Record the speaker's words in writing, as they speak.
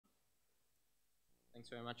Thanks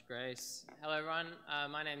very much, Grace. Hello, everyone.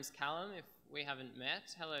 My name's Callum. If we haven't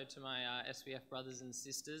met, hello to my SBF brothers and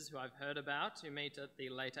sisters who I've heard about, who meet at the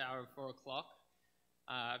late hour of 4 o'clock.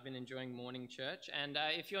 I've been enjoying morning church. And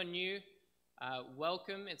if you're new,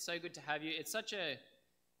 welcome. It's so good to have you. It's such a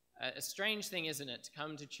strange thing, isn't it, to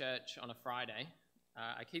come to church on a Friday.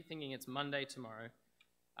 I keep thinking it's Monday tomorrow.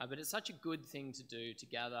 But it's such a good thing to do, to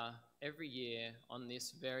gather every year on this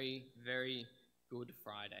very, very Good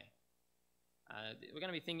Friday. We're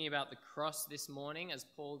going to be thinking about the cross this morning as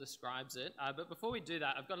Paul describes it. But before we do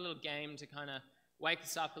that, I've got a little game to kind of wake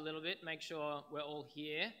us up a little bit, make sure we're all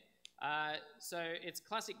here. So it's a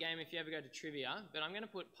classic game if you ever go to trivia, but I'm going to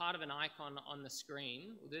put part of an icon on the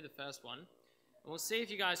screen. We'll do the first one. And we'll see if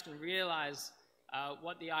you guys can realize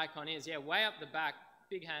what the icon is. Yeah, way up the back,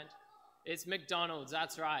 big hand. It's McDonald's,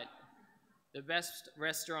 that's right. The best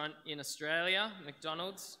restaurant in Australia,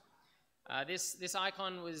 McDonald's. This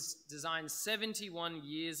icon was designed 71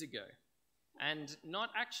 years ago, and not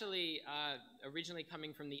actually originally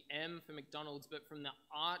coming from the M for McDonald's, but from the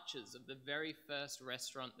arches of the very first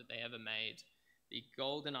restaurant that they ever made. The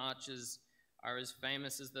golden arches are as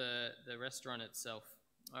famous as the restaurant itself.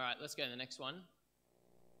 All right, let's go to the next one.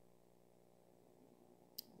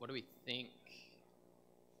 What do we think?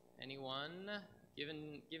 Anyone?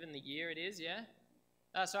 Given the year it is, yeah?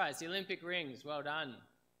 That's right, it's the Olympic rings. Well done.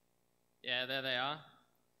 Yeah, there they are.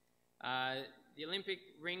 The Olympic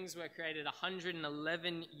rings were created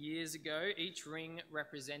 111 years ago, each ring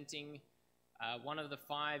representing one of the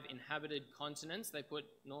 5 inhabited continents. They put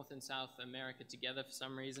North and South America together for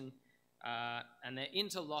some reason, and they're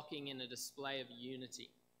interlocking in a display of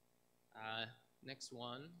unity. Next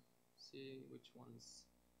one. See which one's...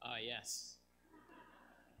 Oh, yes.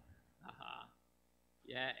 Aha.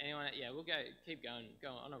 Yeah, anyone? Yeah, we'll go. Keep going. Go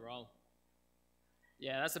on a roll.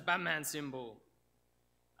 Yeah, that's a Batman symbol.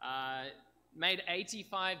 Made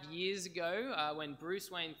 85 years ago when Bruce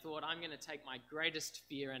Wayne thought, I'm going to take my greatest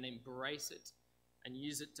fear and embrace it and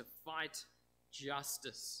use it to fight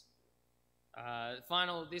justice.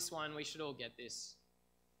 This one, we should all get this.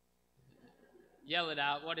 Yell it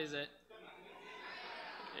out. What is it?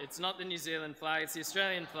 It's not the New Zealand flag. It's the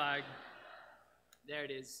Australian flag. There it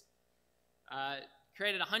is.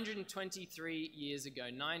 Created 123 years ago,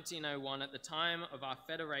 1901, at the time of our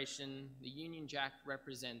federation. The Union Jack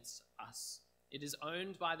represents us. It is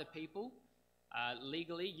owned by the people.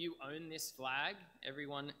 Legally, you own this flag,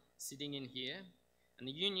 everyone sitting in here. And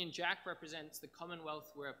the Union Jack represents the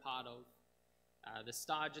Commonwealth we're a part of. The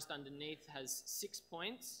star just underneath has 6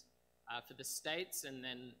 points for the states, and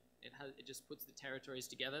then it just puts the territories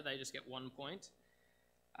together. They just get 1 point.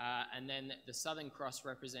 And then the Southern Cross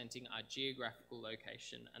representing our geographical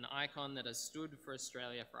location, an icon that has stood for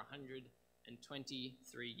Australia for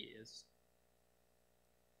 123 years.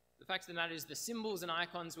 The fact of the matter is the symbols and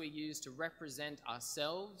icons we use to represent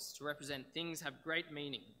ourselves, to represent things, have great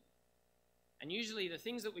meaning. And usually the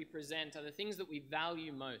things that we present are the things that we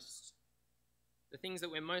value most, the things that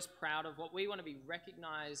we're most proud of, what we want to be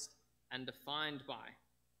recognized and defined by.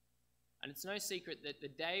 And it's no secret that the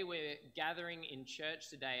day we're gathering in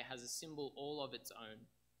church today has a symbol all of its own.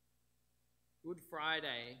 Good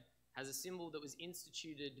Friday has a symbol that was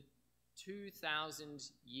instituted 2,000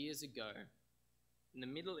 years ago. In the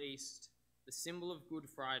Middle East, the symbol of Good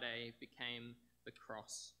Friday became the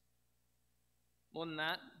cross. More than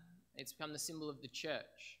that, it's become the symbol of the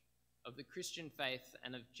church, of the Christian faith,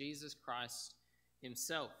 and of Jesus Christ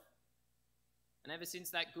himself. And ever since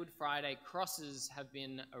that Good Friday, crosses have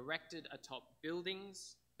been erected atop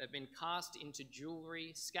buildings, they've been cast into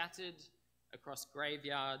jewelry, scattered across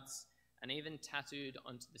graveyards, and even tattooed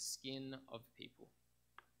onto the skin of people.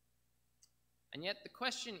 And yet the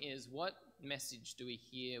question is, what message do we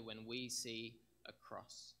hear when we see a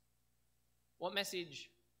cross? What message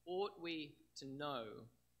ought we to know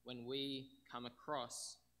when we come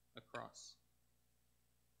across a cross?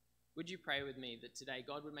 Would you pray with me that today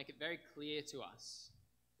God would make it very clear to us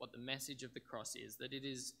what the message of the cross is, that it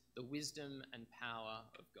is the wisdom and power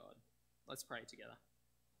of God. Let's pray together.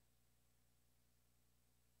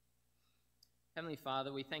 Heavenly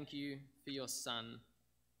Father, we thank you for your Son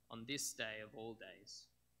on this day of all days.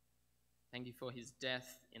 Thank you for his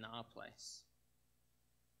death in our place.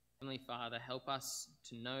 Heavenly Father, help us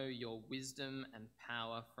to know your wisdom and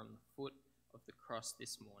power from the foot of the cross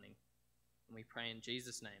this morning. And we pray in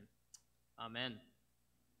Jesus' name. Amen.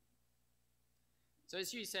 So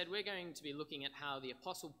as you said, we're going to be looking at how the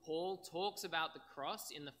Apostle Paul talks about the cross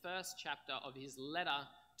in the first chapter of his letter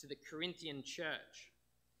to the Corinthian church.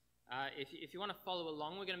 If you want to follow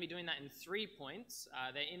along, we're going to be doing that in 3 points.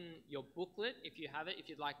 They're in your booklet if you have it, if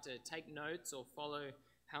you'd like to take notes or follow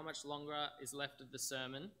how much longer is left of the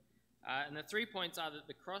sermon. And the 3 points are that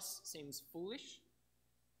the cross seems foolish,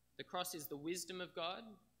 the cross is the wisdom of God,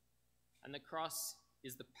 and the cross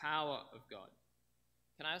is the power of God.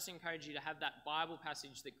 Can I also encourage you to have that Bible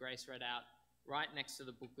passage that Grace read out right next to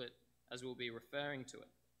the booklet as we'll be referring to it.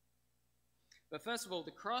 But first of all,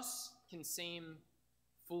 the cross can seem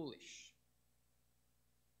foolish.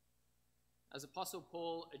 As Apostle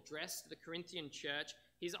Paul addressed the Corinthian church,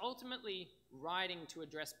 he's ultimately writing to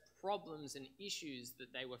address problems and issues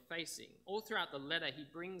that they were facing. All throughout the letter, he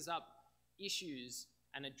brings up issues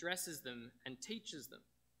and addresses them and teaches them.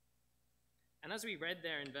 And as we read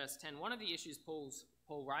there in verse 10, one of the issues Paul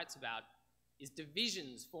writes about is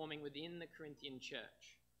divisions forming within the Corinthian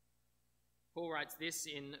church. Paul writes this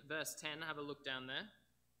in verse 10. Have a look down there.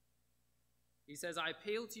 He says, "I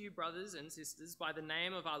appeal to you, brothers and sisters, by the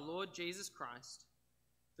name of our Lord Jesus Christ,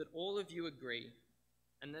 that all of you agree,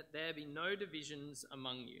 and that there be no divisions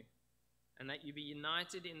among you, and that you be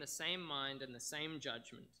united in the same mind and the same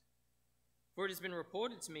judgment. For it has been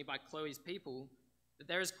reported to me by Chloe's people that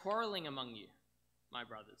there is quarreling among you, my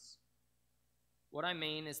brothers. What I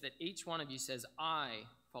mean is that each one of you says, 'I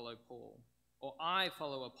follow Paul,' or 'I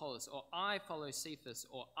follow Apollos,' or 'I follow Cephas,'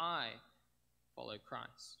 or 'I follow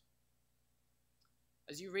Christ."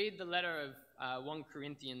 As you read the letter of 1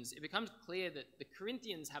 Corinthians, it becomes clear that the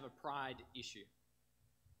Corinthians have a pride issue.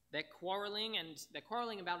 They're quarreling, and they're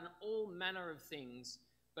quarreling about all manner of things,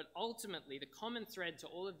 but ultimately the common thread to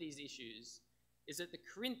all of these issues is that the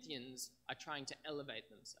Corinthians are trying to elevate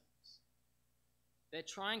themselves. They're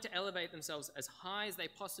trying to elevate themselves as high as they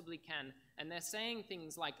possibly can, and they're saying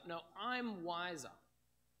things like, "No, I'm wiser,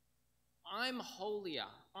 I'm holier,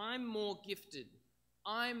 I'm more gifted,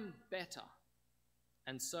 I'm better,"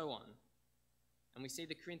 and so on. And we see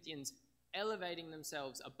the Corinthians elevating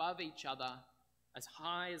themselves above each other as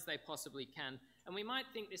high as they possibly can. And we might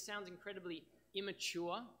think this sounds incredibly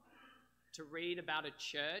immature to read about a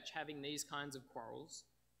church having these kinds of quarrels,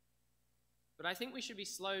 but I think we should be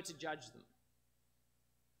slow to judge them,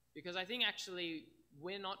 because I think actually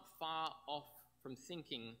we're not far off from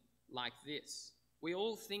thinking like this. We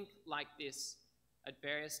all think like this at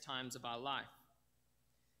various times of our life.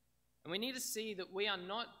 And we need to see that we are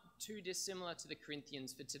not too dissimilar to the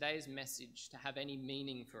Corinthians for today's message to have any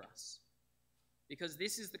meaning for us, because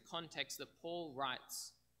this is the context that Paul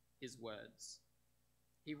writes his words.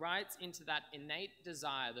 He writes into that innate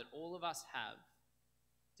desire that all of us have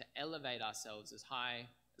to elevate ourselves as high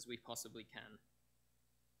as we possibly can.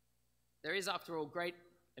 There is, after all, great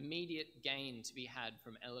immediate gain to be had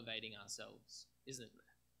from elevating ourselves, isn't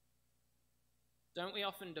there? Don't we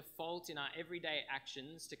often default in our everyday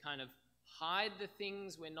actions to kind of hide the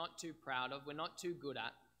things we're not too proud of, we're not too good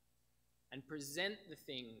at, and present the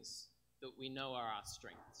things that we know are our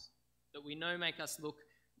strengths, that we know make us look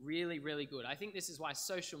really, really good? I think this is why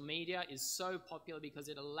social media is so popular, because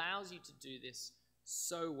it allows you to do this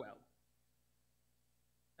so well.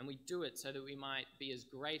 And we do it so that we might be as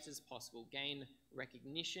great as possible, gain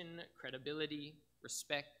recognition, credibility,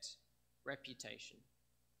 respect, reputation.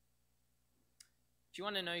 If you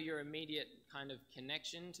want to know your immediate kind of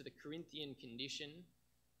connection to the Corinthian condition,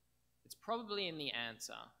 it's probably in the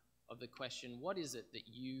answer of the question, what is it that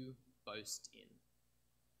you boast in?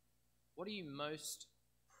 What are you most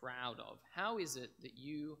proud of? How is it that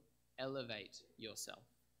you elevate yourself?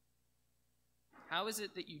 How is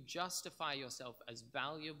it that you justify yourself as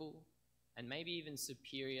valuable and maybe even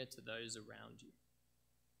superior to those around you?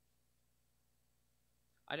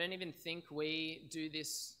 I don't even think we do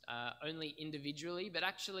this only individually, but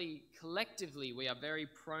actually collectively we are very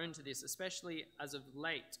prone to this, especially as of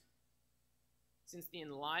late. Since the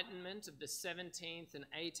Enlightenment of the 17th and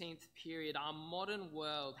 18th period, our modern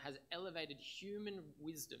world has elevated human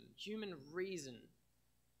wisdom, human reason,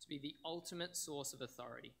 to be the ultimate source of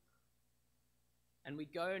authority. And we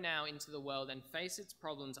go now into the world and face its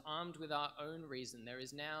problems armed with our own reason. There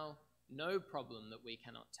is now no problem that we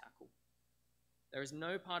cannot tackle. There is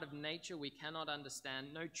no part of nature we cannot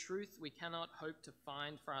understand, no truth we cannot hope to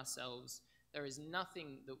find for ourselves. There is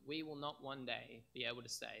nothing that we will not one day be able to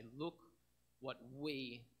say, "Look what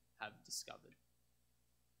we have discovered."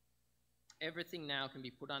 Everything now can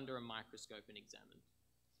be put under a microscope and examined.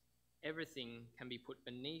 Everything can be put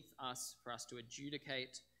beneath us for us to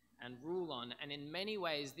adjudicate and rule on. And in many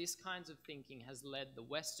ways, this kind of thinking has led the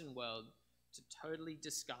Western world to totally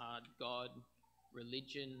discard God,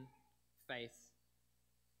 religion, faith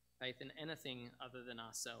in anything other than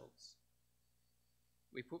ourselves.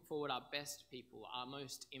 We put forward our best people, our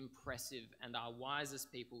most impressive and our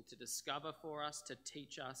wisest people to discover for us, to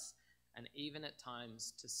teach us, and even at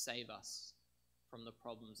times to save us from the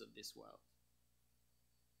problems of this world.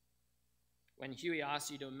 when Huey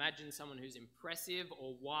asked you to imagine someone who's impressive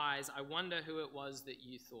or wise, I wonder who it was that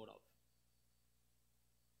you thought of.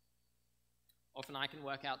 Often I can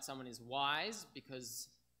work out someone is wise because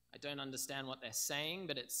I don't understand what they're saying,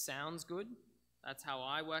 but it sounds good. That's how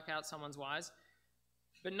I work out someone's wise.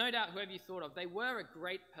 But no doubt whoever you thought of, they were a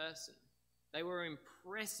great person. They were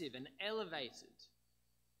impressive and elevated.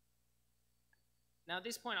 Now at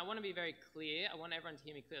this point, I want to be very clear. I want everyone to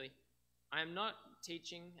hear me clearly. I am not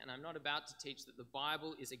teaching, and I'm not about to teach, that the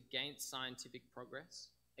Bible is against scientific progress,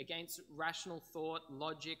 against rational thought,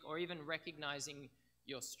 logic, or even recognizing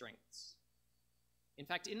your strengths. In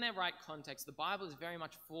fact, in their right context, the Bible is very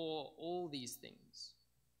much for all these things.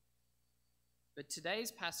 But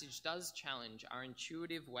today's passage does challenge our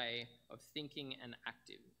intuitive way of thinking and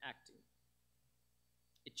acting.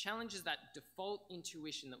 It challenges that default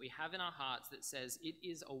intuition that we have in our hearts that says it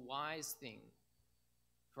is a wise thing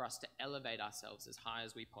for us to elevate ourselves as high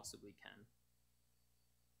as we possibly can.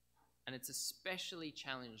 And it's especially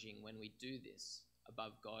challenging when we do this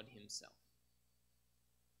above God himself.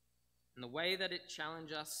 And the way that it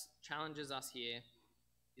challenges us here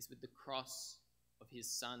is with the cross of his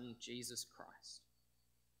Son, Jesus Christ.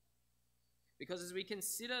 Because as we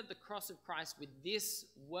consider the cross of Christ with this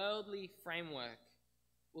worldly framework,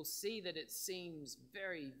 we'll see that it seems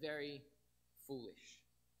very, very foolish.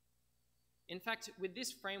 In fact, with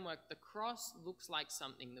this framework, the cross looks like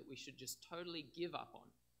something that we should just totally give up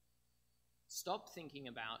on, stop thinking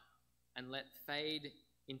about, and let fade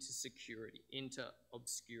into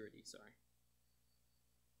obscurity.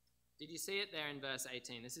 Did you see it there in verse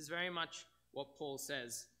 18? This is very much what Paul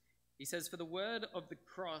says. He says, "For the word of the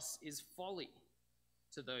cross is folly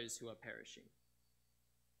to those who are perishing."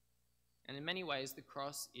 And in many ways, the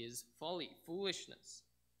cross is folly, foolishness.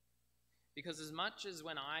 Because as much as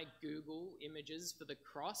when I Google images for the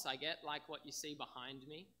cross, I get like what you see behind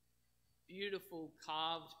me, beautiful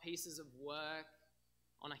carved pieces of work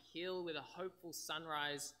on a hill with a hopeful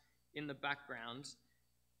sunrise in the background,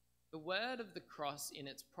 the word of the cross in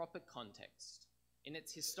its proper context, in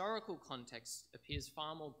its historical context, appears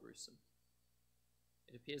far more gruesome.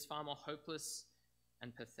 It appears far more hopeless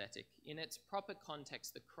and pathetic. In its proper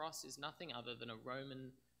context, the cross is nothing other than a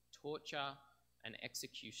Roman torture and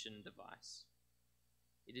execution device.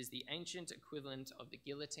 It is the ancient equivalent of the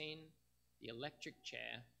guillotine, the electric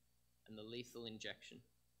chair, and the lethal injection.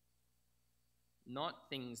 Not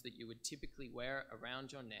things that you would typically wear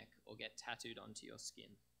around your neck or get tattooed onto your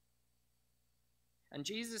skin. And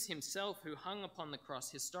Jesus himself, who hung upon the cross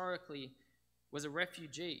historically, was a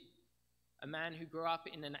refugee, a man who grew up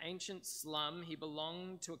in an ancient slum. He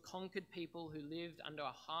belonged to a conquered people who lived under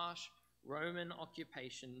a harsh Roman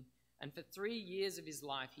occupation, and for 3 years of his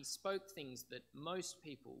life, he spoke things that most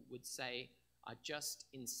people would say are just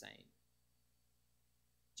insane.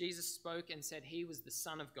 Jesus spoke and said he was the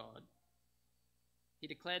Son of God. He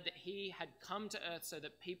declared that he had come to earth so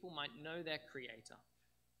that people might know their Creator.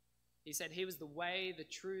 He said he was the way, the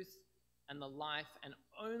truth, and the life, and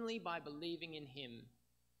only by believing in him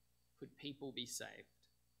could people be saved.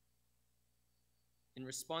 In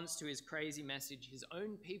response to his crazy message, his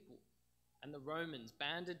own people and the Romans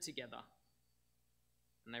banded together,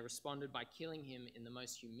 and they responded by killing him in the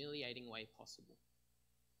most humiliating way possible,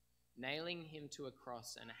 nailing him to a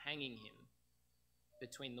cross and hanging him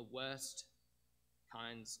between the worst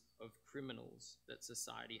kinds of criminals that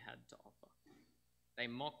society had to offer. They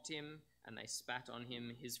mocked him and they spat on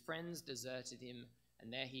him. His friends deserted him,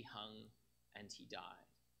 and there he hung and he died.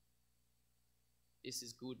 This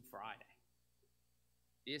is Good Friday.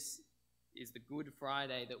 This is the Good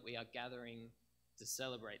Friday that we are gathering to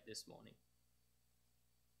celebrate this morning.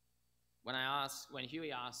 When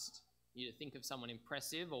Huey asked you to think of someone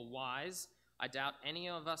impressive or wise, I doubt any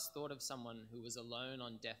of us thought of someone who was alone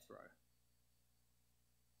on death row.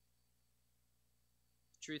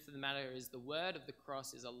 The truth of the matter is the word of the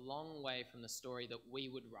cross is a long way from the story that we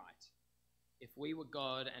would write. If we were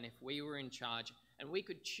God and if we were in charge and we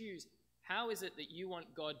could choose, how is it that you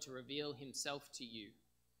want God to reveal himself to you?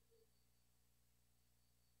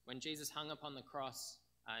 When Jesus hung upon the cross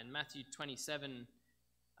in Matthew 27,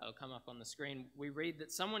 it'll come up on the screen, we read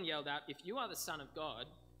that someone yelled out, "If you are the Son of God,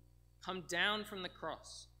 come down from the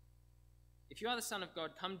cross." If you are the Son of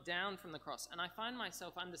God, come down from the cross. And I find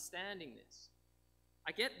myself understanding this.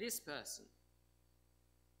 I get this person.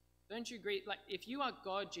 Don't you agree? Like, if you are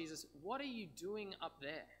God, Jesus, what are you doing up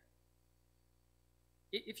there?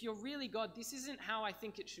 If you're really God, this isn't how I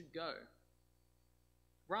think it should go.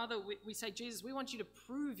 Rather, we say, Jesus, we want you to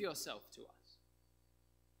prove yourself to us.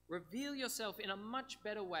 Reveal yourself in a much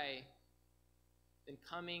better way than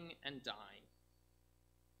coming and dying.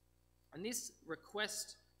 And this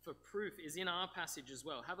request for proof is in our passage as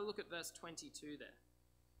well. Have a look at verse 22 there.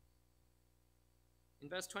 In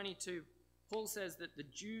verse 22, Paul says that the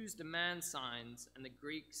Jews demand signs and the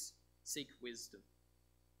Greeks seek wisdom.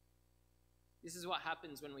 This is what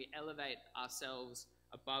happens when we elevate ourselves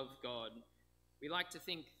above God. We like to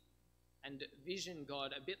think and vision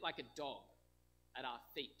God a bit like a dog at our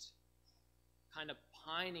feet, kind of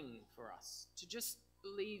pining for us to just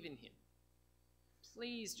believe in him.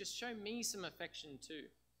 Please just show me some affection too.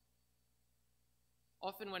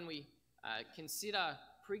 Often when we consider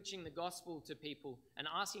preaching the gospel to people and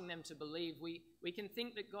asking them to believe, we can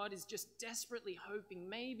think that God is just desperately hoping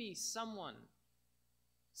maybe someone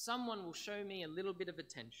will show me a little bit of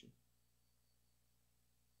attention.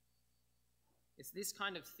 It's this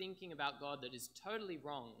kind of thinking about God that is totally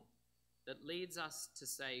wrong that leads us to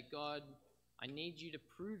say, God, I need you to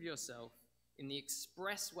prove yourself in the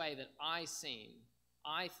express way that I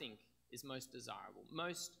think is most desirable,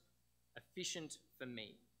 most efficient for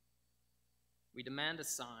me. We demand a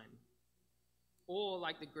sign. Or,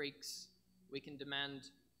 like the Greeks, we can demand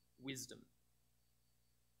wisdom.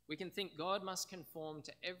 We can think God must conform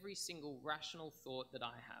to every single rational thought that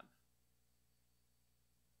I have.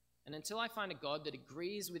 And until I find a God that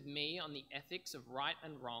agrees with me on the ethics of right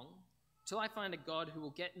and wrong, until I find a God who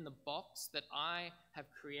will get in the box that I have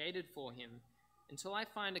created for him, until I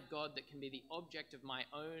find a God that can be the object of my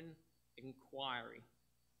own inquiry,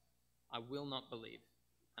 I will not believe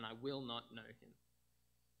and I will not know him.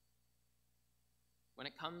 When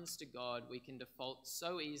it comes to God, we can default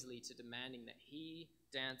so easily to demanding that he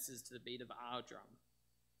dances to the beat of our drum,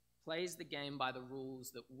 plays the game by the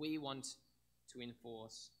rules that we want to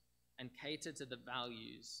enforce, and cater to the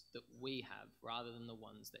values that we have rather than the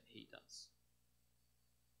ones that he does.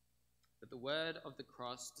 But the word of the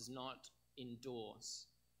cross does not endorse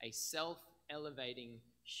a self-elevating,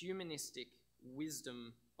 humanistic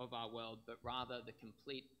wisdom of our world, but rather the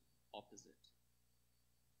complete opposite.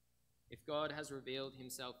 If God has revealed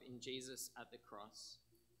himself in Jesus at the cross,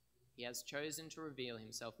 he has chosen to reveal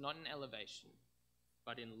himself not in elevation,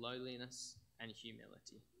 but in lowliness and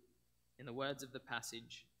humility. In the words of the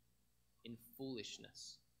passage, in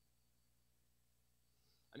foolishness.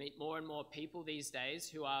 I meet more and more people these days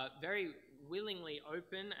who are very willingly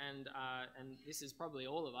open, and this is probably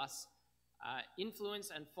all of us,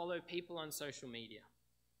 influence and follow people on social media.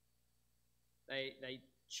 They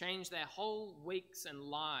change their whole weeks and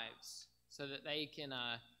lives so that they can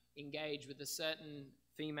engage with a certain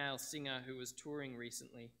female singer who was touring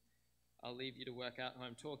recently. I'll leave you to work out who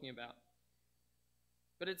I'm talking about.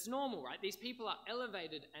 But it's normal, right? These people are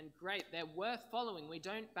elevated and great. They're worth following. We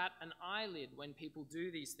don't bat an eyelid when people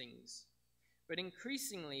do these things. But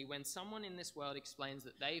increasingly, when someone in this world explains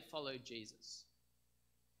that they follow Jesus,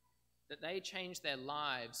 that they change their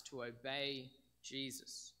lives to obey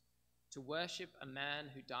Jesus, to worship a man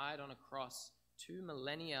who died on a cross 2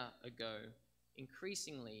 millennia ago,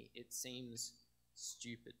 increasingly it seems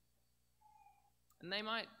stupid. And they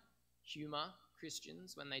might humor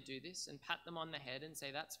Christians when they do this and pat them on the head and say,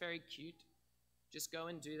 that's very cute, just go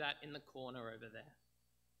and do that in the corner over there.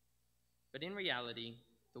 But in reality,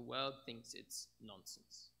 the world thinks it's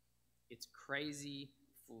nonsense. It's crazy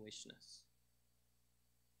foolishness.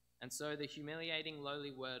 And so the humiliating,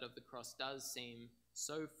 lowly word of the cross does seem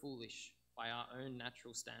so foolish by our own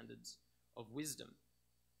natural standards of wisdom.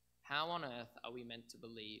 How on earth are we meant to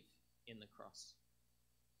believe in the cross?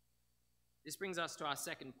 This brings us to our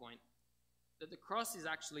second point, that the cross is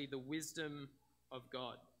actually the wisdom of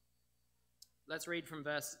God. Let's read from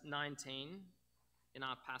verse 19 in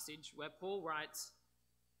our passage, where Paul writes,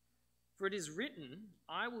 "For it is written,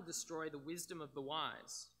 I will destroy the wisdom of the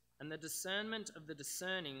wise, and the discernment of the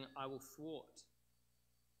discerning I will thwart.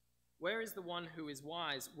 Where is the one who is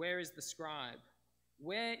wise? Where is the scribe?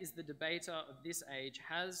 Where is the debater of this age?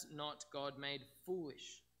 Has not God made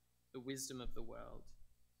foolish the wisdom of the world?"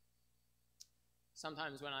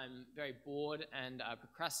 Sometimes when I'm very bored and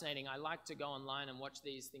procrastinating, I like to go online and watch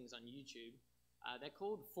these things on YouTube. They're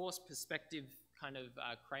called forced perspective kind of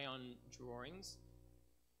crayon drawings.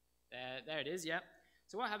 There it is, yeah.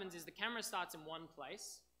 So what happens is the camera starts in one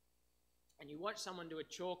place and you watch someone do a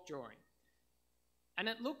chalk drawing. And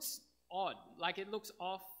it looks odd, like it looks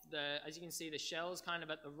off. As you can see, the shell's kind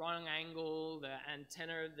of at the wrong angle, the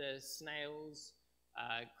antenna of the snails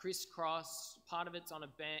crisscross, part of it's on a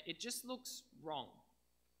band. It just looks wrong.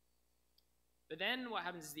 But then what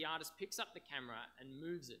happens is the artist picks up the camera and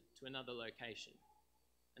moves it to another location.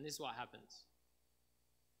 And this is what happens.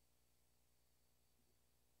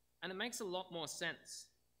 And it makes a lot more sense.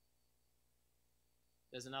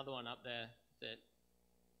 There's another one up there that,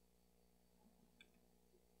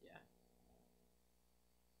 yeah.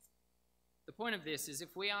 point of this is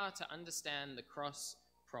if we are to understand the cross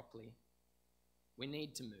properly, we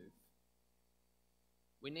need to move.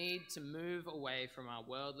 We need to move away from our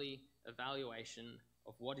worldly evaluation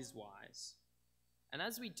of what is wise. And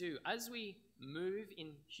as we do, as we move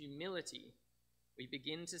in humility, we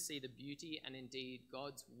begin to see the beauty and indeed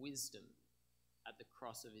God's wisdom at the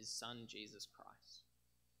cross of his Son, Jesus Christ.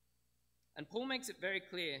 And Paul makes it very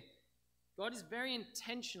clear, God is very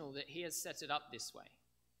intentional that he has set it up this way.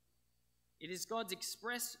 It is God's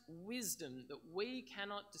express wisdom that we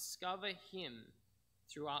cannot discover him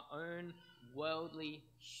through our own worldly,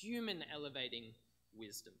 human elevating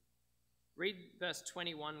wisdom. Read verse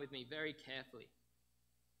 21 with me very carefully.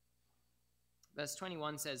 Verse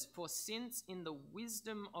 21 says, "For since in the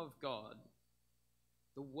wisdom of God,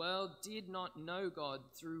 the world did not know God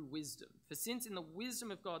through wisdom. For since in the wisdom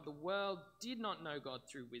of God, the world did not know God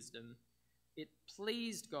through wisdom, it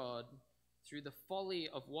pleased God through the folly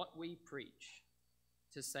of what we preach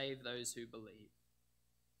to save those who believe."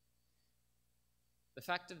 The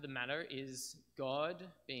fact of the matter is,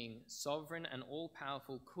 God, being sovereign and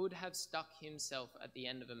all-powerful, could have stuck himself at the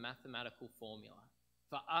end of a mathematical formula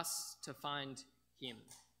for us to find him.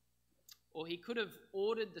 Or he could have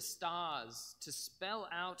ordered the stars to spell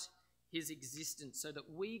out his existence so that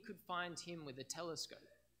we could find him with a telescope.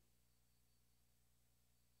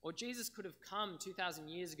 Or Jesus could have come 2,000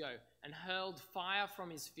 years ago and hurled fire from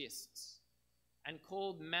his fists and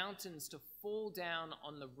called mountains to fall down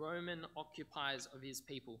on the Roman occupiers of his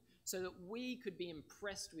people so that we could be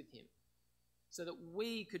impressed with him, so that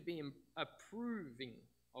we could be approving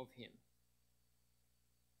of him.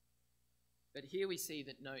 But here we see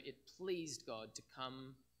that no, it pleased God to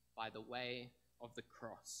come by the way of the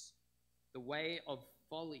cross, the way of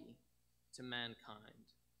folly to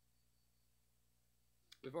mankind.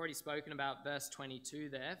 We've already spoken about verse 22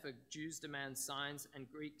 there, for Jews demand signs and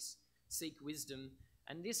Greeks seek wisdom.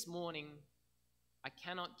 And this morning, I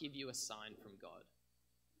cannot give you a sign from God.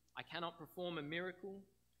 I cannot perform a miracle.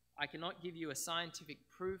 I cannot give you a scientific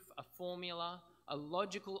proof, a formula, a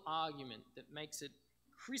logical argument that makes it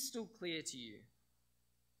crystal clear to you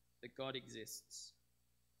that God exists.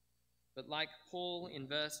 But like Paul in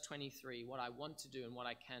verse 23, what I want to do and what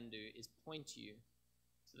I can do is point you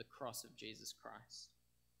to the cross of Jesus Christ.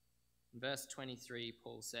 In verse 23,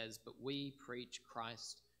 Paul says, "But we preach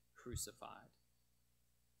Christ crucified,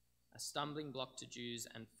 a stumbling block to Jews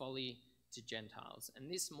and folly to Gentiles."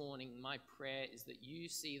 And this morning, my prayer is that you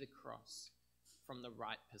see the cross from the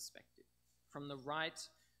right perspective, from the right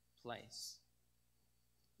place.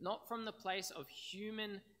 Not from the place of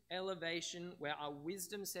human elevation where our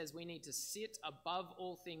wisdom says we need to sit above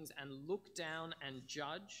all things and look down and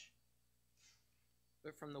judge,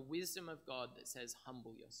 but from the wisdom of God that says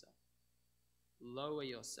humble yourself, lower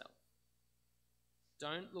yourself.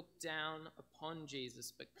 Don't look down upon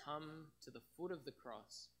Jesus, but come to the foot of the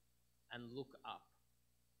cross and look up.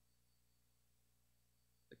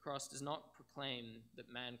 The cross does not proclaim that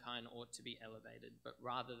mankind ought to be elevated, but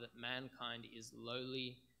rather that mankind is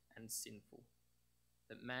lowly and sinful,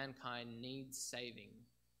 that mankind needs saving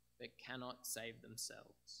but cannot save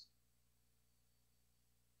themselves.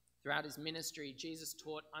 Throughout his ministry, Jesus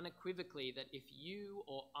taught unequivocally that if you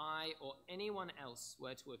or I or anyone else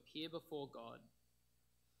were to appear before God,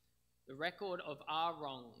 the record of our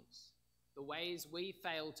wrongs, the ways we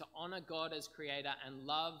fail to honor God as creator and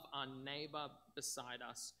love our neighbor beside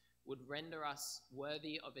us, would render us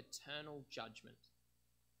worthy of eternal judgment.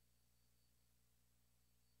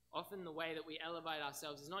 Often the way that we elevate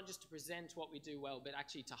ourselves is not just to present what we do well, but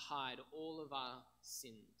actually to hide all of our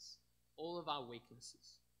sins, all of our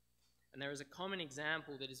weaknesses. And there is a common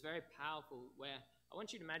example that is very powerful where I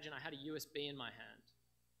want you to imagine I had a USB in my hand.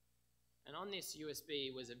 And on this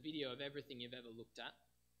USB was a video of everything you've ever looked at.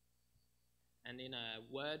 And in a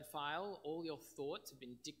Word file, all your thoughts have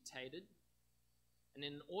been dictated. And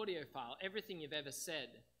in an audio file, everything you've ever said.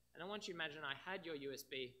 And I want you to imagine I had your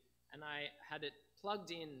USB and I had it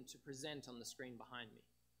plugged in to present on the screen behind me.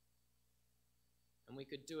 And we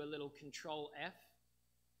could do a little Control F,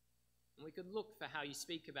 and we could look for how you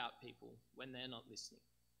speak about people when they're not listening,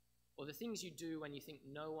 or the things you do when you think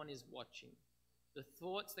no one is watching, the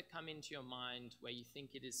thoughts that come into your mind where you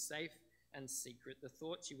think it is safe and secret, the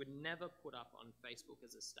thoughts you would never put up on Facebook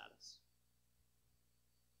as a status.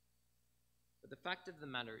 But the fact of the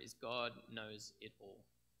matter is God knows it all.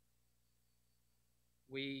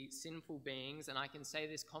 We sinful beings, and I can say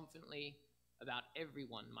this confidently about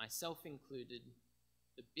everyone, myself included,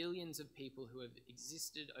 the billions of people who have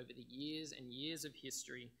existed over the years and years of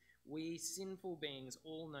history, we sinful beings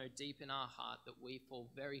all know deep in our heart that we fall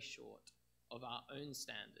very short of our own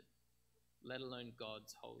standard, let alone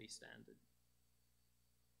God's holy standard.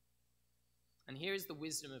 And here is the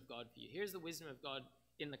wisdom of God for you. Here's the wisdom of God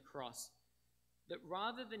in the cross. That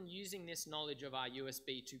rather than using this knowledge of our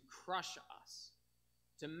USB to crush us,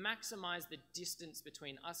 to maximize the distance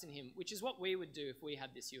between us and him, which is what we would do if we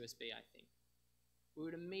had this USB, I think. We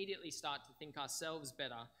would immediately start to think ourselves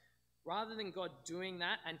better. Rather than God doing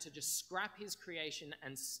that and to just scrap his creation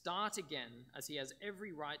and start again, as he has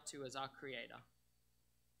every right to as our creator,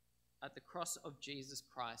 at the cross of Jesus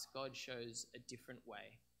Christ, God shows a different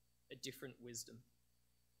way, a different wisdom.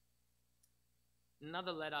 In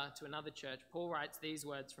another letter to another church, Paul writes these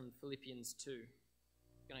words from Philippians 2.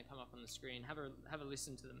 Going to come up on the screen. Have a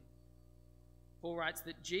listen to them. Paul writes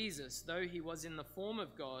that Jesus, though he was in the form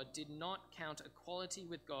of God, did not count equality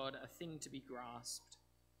with God a thing to be grasped,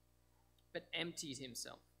 but emptied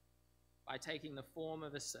himself by taking the form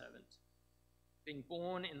of a servant, being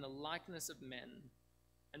born in the likeness of men,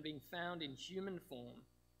 and being found in human form,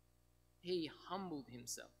 he humbled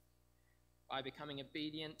himself by becoming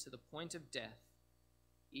obedient to the point of death,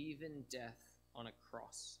 even death on a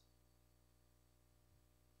cross.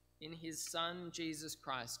 In his Son, Jesus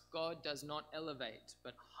Christ, God does not elevate,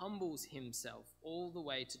 but humbles himself all the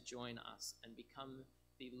way to join us and become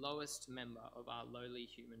the lowest member of our lowly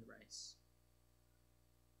human race.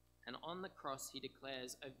 And on the cross, he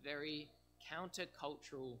declares a very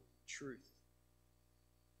countercultural truth.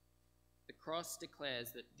 The cross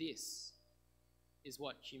declares that this is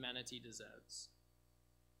what humanity deserves.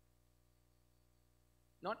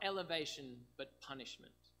 Not elevation, but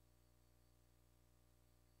punishment.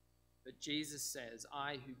 But Jesus says,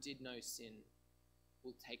 I who did no sin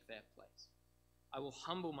will take their place. I will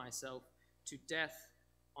humble myself to death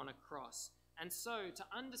on a cross. And so to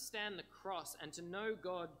understand the cross and to know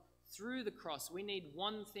God through the cross, we need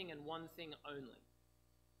one thing and one thing only.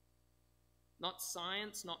 Not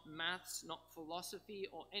science, not maths, not philosophy,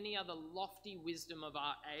 or any other lofty wisdom of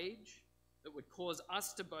our age that would cause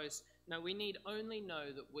us to boast. No, we need only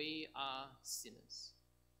know that we are sinners.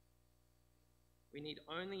 We need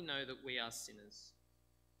only know that we are sinners.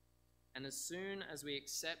 And as soon as we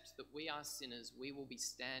accept that we are sinners, we will be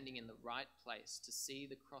standing in the right place to see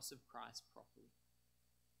the cross of Christ properly,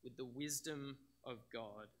 with the wisdom of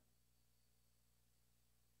God.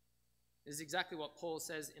 This is exactly what Paul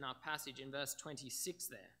says in our passage in verse 26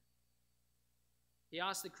 there. He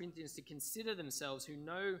asks the Corinthians to consider themselves who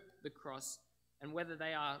know the cross and whether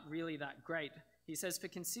they are really that great. He says, "For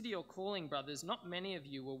consider your calling, brothers. Not many of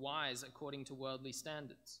you were wise according to worldly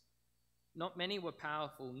standards. Not many were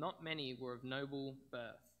powerful. Not many were of noble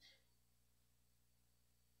birth."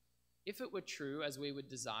 If it were true, as we would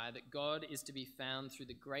desire, that God is to be found through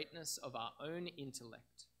the greatness of our own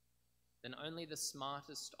intellect, then only the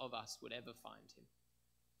smartest of us would ever find him.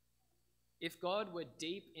 If God were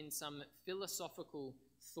deep in some philosophical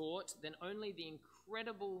thought, then only the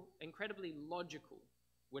incredibly logical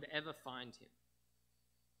would ever find him.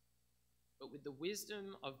 But with the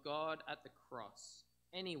wisdom of God at the cross,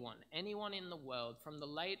 anyone in the world, from the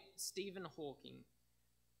late Stephen Hawking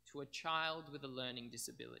to a child with a learning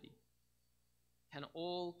disability, can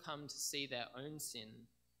all come to see their own sin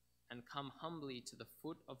and come humbly to the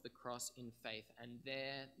foot of the cross in faith, and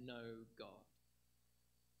there know God,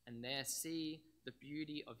 and there see the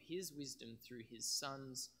beauty of his wisdom through his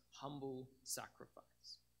Son's humble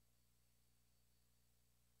sacrifice.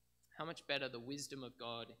 How much better the wisdom of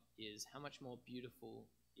God is, how much more beautiful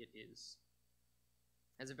it is.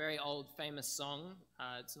 There's a very old famous song.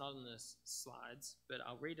 It's not on the slides, but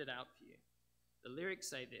I'll read it out for you. The lyrics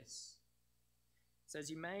say this. It says,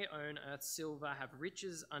 "You may own earth's silver, have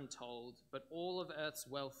riches untold, but all of earth's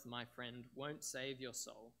wealth, my friend, won't save your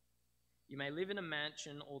soul. You may live in a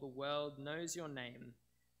mansion, all the world knows your name,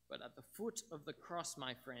 but at the foot of the cross,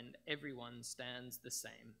 my friend, everyone stands the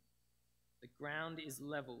same. The ground is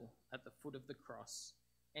level at the foot of the cross.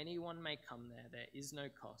 Anyone may come there, there is no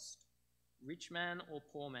cost. Rich man or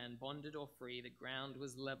poor man, bonded or free, the ground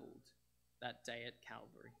was leveled that day at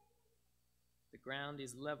Calvary. The ground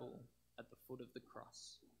is level at the foot of the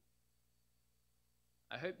cross."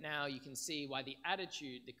 I hope now you can see why the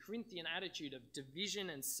Corinthian attitude of division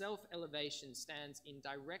and self-elevation stands in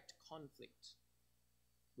direct conflict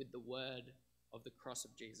with the word of the cross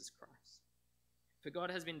of Jesus Christ. For God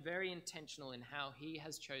has been very intentional in how he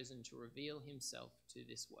has chosen to reveal himself to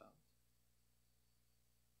this world.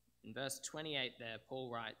 In verse 28 there,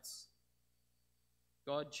 Paul writes,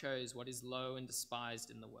 "God chose what is low and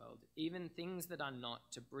despised in the world, even things that are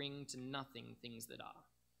not, to bring to nothing things that are,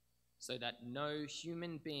 so that no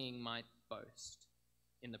human being might boast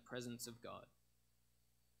in the presence of God."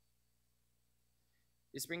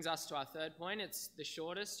 This brings us to our third point. It's the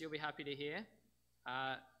shortest, you'll be happy to hear.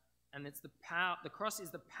 And and it's the cross is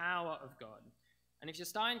the power of God. And if you're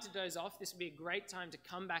starting to doze off, this would be a great time to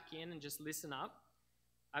come back in and just listen up,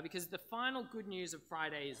 because the final good news of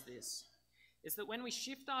Friday is this. It's that when we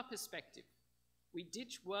shift our perspective, we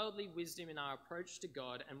ditch worldly wisdom in our approach to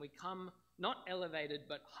God, and we come not elevated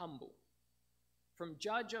but humble, from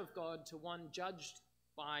judge of God to one judged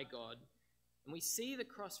by God. And we see the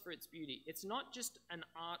cross for its beauty. It's not just an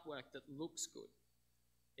artwork that looks good.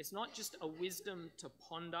 It's not just a wisdom to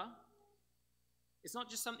ponder. It's not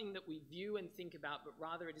just something that we view and think about, but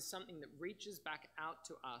rather it is something that reaches back out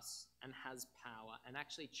to us and has power and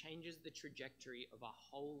actually changes the trajectory of our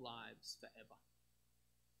whole lives forever.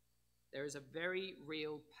 There is a very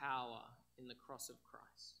real power in the cross of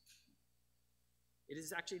Christ. It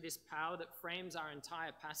is actually this power that frames our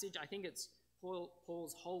entire passage. I think it's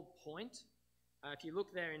Paul's whole point. If you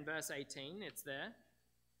look there in verse 18, it's there.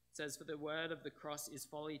 It says, "For the word of the cross is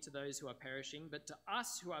folly to those who are perishing, but to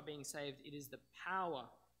us who are being saved, it is the power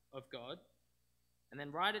of God." And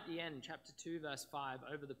then right at the end, chapter 2, verse 5,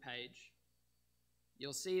 over the page,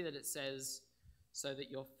 you'll see that it says, "So that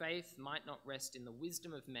your faith might not rest in the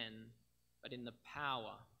wisdom of men, but in the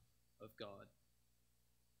power of God."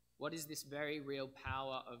 What is this very real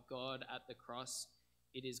power of God at the cross?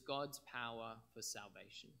 It is God's power for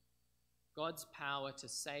salvation. God's power to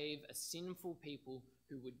save a sinful people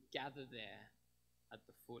who would gather there at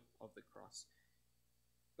the foot of the cross.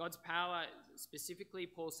 God's power, specifically,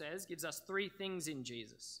 Paul says, gives us three things in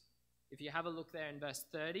Jesus. If you have a look there in verse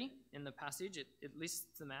 30 in the passage, it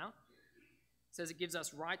lists them out. It says it gives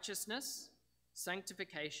us righteousness,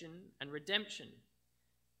 sanctification, and redemption.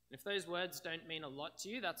 And if those words don't mean a lot to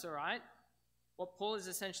you, that's all right. What Paul is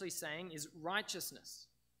essentially saying is righteousness.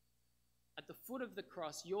 At the foot of the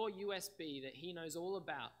cross, your USB that he knows all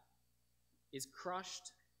about is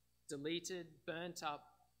crushed, deleted, burnt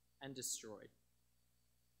up, and destroyed.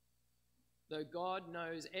 Though God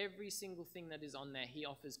knows every single thing that is on there, he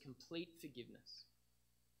offers complete forgiveness.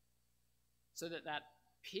 So that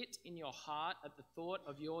pit in your heart at the thought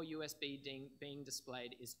of your USB being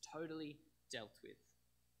displayed is totally dealt with.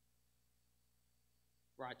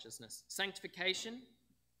 Righteousness. Sanctification,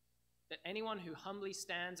 that anyone who humbly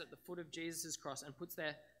stands at the foot of Jesus' cross and puts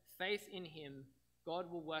their faith in him,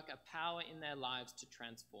 God will work a power in their lives to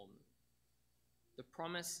transform them. The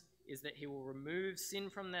promise is that he will remove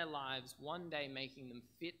sin from their lives, one day making them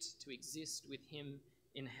fit to exist with him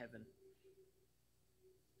in heaven.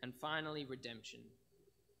 And finally, redemption.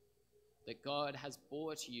 That God has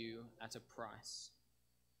bought you at a price.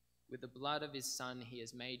 With the blood of his Son, he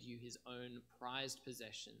has made you his own prized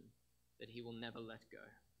possession that he will never let go.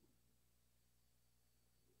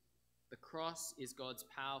 The cross is God's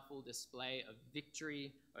powerful display of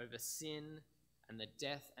victory over sin and the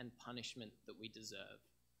death and punishment that we deserve.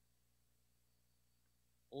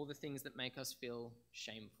 All the things that make us feel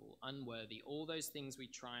shameful, unworthy, all those things we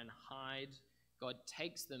try and hide, God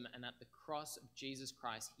takes them, and at the cross of Jesus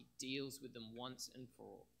Christ, he deals with them once and for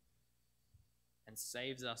all and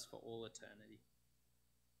saves us for all eternity.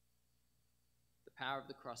 The power of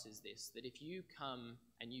the cross is this, that if you come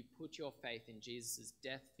and you put your faith in Jesus'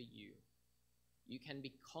 death for you, you can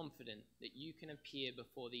be confident that you can appear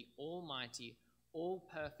before the almighty,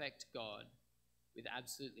 all-perfect God with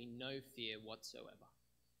absolutely no fear whatsoever.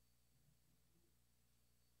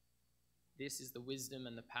 This is the wisdom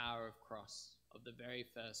and the power of cross of the very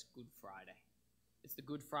first Good Friday. It's the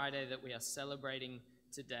Good Friday that we are celebrating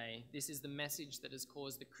today. This is the message that has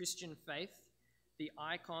caused the Christian faith, the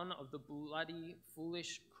icon of the bloody,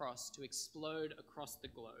 foolish cross, to explode across the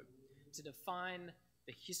globe, to define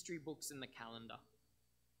the history books and the calendar.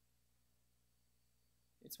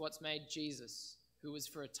 It's what's made Jesus, who was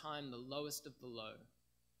for a time the lowest of the low,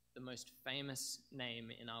 the most famous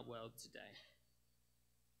name in our world today.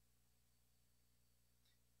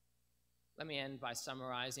 Let me end by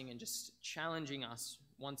summarizing and just challenging us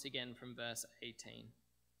once again from verse 18.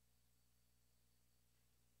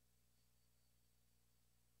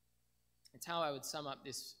 It's how I would sum up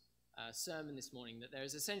this sermon this morning, that there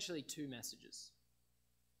is essentially two messages.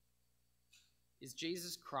 Is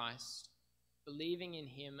Jesus Christ, believing in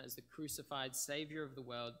him as the crucified Savior of the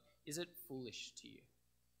world, is it foolish to you?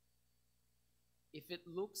 If it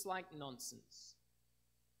looks like nonsense,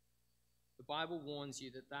 the Bible warns you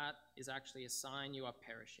that that is actually a sign you are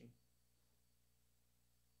perishing.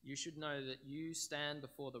 You should know that you stand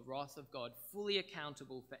before the wrath of God, fully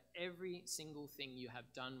accountable for every single thing you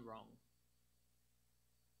have done wrong.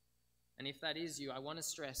 And if that is you, I want to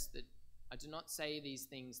stress that I do not say these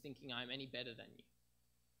things thinking I am any better than you,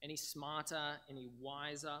 any smarter, any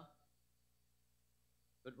wiser,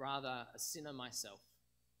 but rather a sinner myself,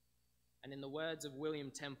 And in the words of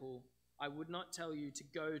William Temple, I would not tell you to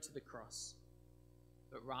go to the cross,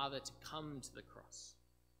 but rather to come to the cross,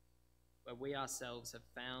 where we ourselves have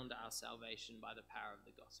found our salvation by the power of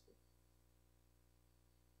the gospel.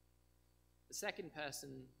 The second person,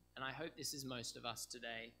 and I hope this is most of us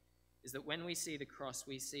today, is that when we see the cross,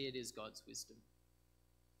 we see it as God's wisdom.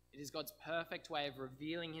 It is God's perfect way of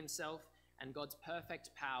revealing himself and God's perfect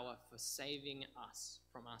power for saving us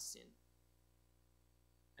from our sin.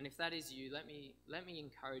 And if that is you, let me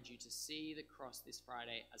encourage you to see the cross this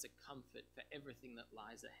Friday as a comfort for everything that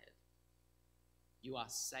lies ahead. You are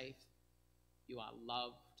safe, you are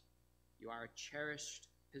loved, you are a cherished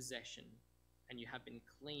possession, and you have been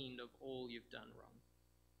cleaned of all you've done wrong.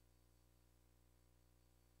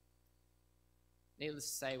 Needless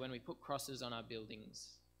to say, when we put crosses on our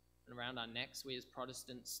buildings and around our necks, we as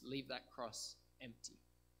Protestants leave that cross empty.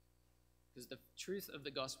 Because the truth of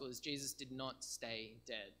the gospel is Jesus did not stay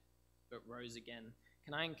dead, but rose again.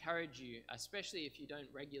 Can I encourage you, especially if you don't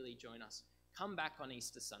regularly join us, come back on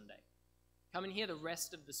Easter Sunday. Come and hear the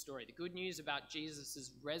rest of the story, the good news about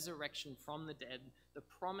Jesus' resurrection from the dead, the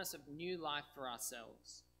promise of new life for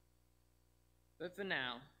ourselves. But for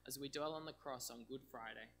now, as we dwell on the cross on Good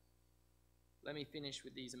Friday, let me finish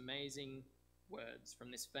with these amazing words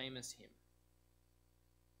from this famous hymn.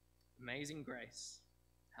 Amazing grace,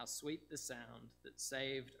 how sweet the sound that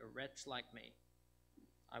saved a wretch like me.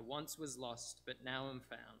 I once was lost, but now am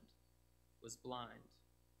found, was blind,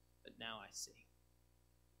 but now I see.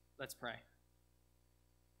 Let's pray.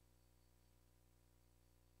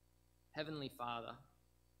 Heavenly Father,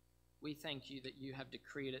 we thank you that you have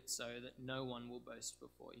decreed it so that no one will boast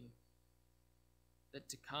before you. That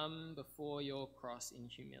to come before your cross in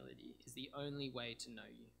humility is the only way to know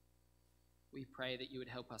you. We pray that you would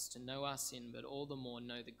help us to know our sin, but all the more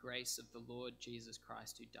know the grace of the Lord Jesus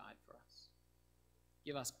Christ who died for us.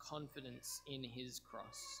 Give us confidence in his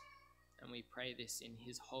cross, and we pray this in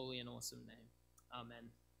his holy and awesome name.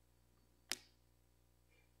 Amen.